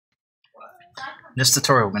In this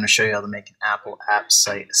tutorial, we're going to show you how to make an Apple App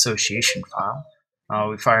Site Association file.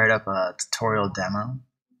 We fired up a tutorial demo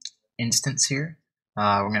instance here.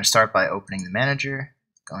 We're going to start by opening the manager,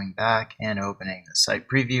 going back and opening the site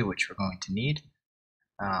preview, which we're going to need.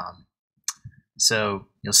 So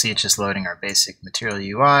you'll see it's just loading our basic material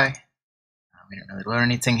UI. We didn't really learn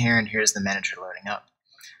anything here, and here's the manager loading up.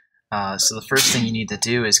 So the first thing you need to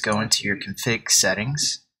do is go into your config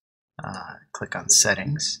settings, click on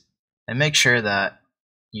settings, and make sure that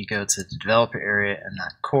you go to the developer area and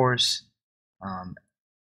that course.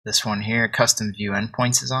 This one here, custom view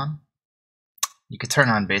endpoints, is on. You could turn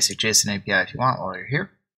on basic JSON API if you want while you're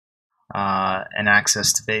here. And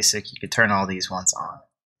access to basic, you could turn all these ones on.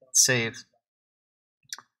 Save.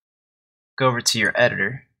 Go over to your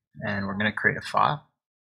editor, and we're going to create a file.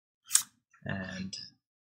 And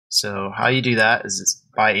so how you do that is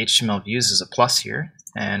by HTML views is a plus here,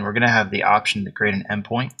 and we're going to have the option to create an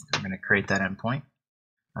endpoint. We're going to create that endpoint,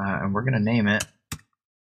 and we're going to name it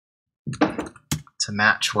to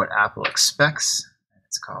match what Apple expects.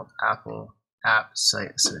 It's called Apple App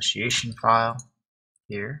Site Association file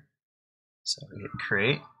here. So we hit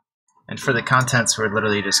create, and for the contents, we're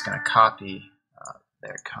literally just going to copy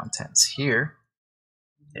their contents here.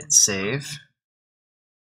 Hit save.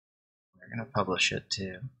 We're going to publish it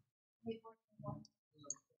to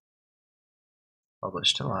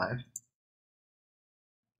live.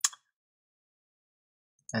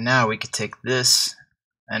 And now we could take this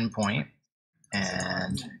endpoint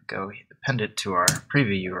and go append it to our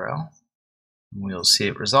preview URL. And we'll see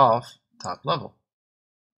it resolve top level.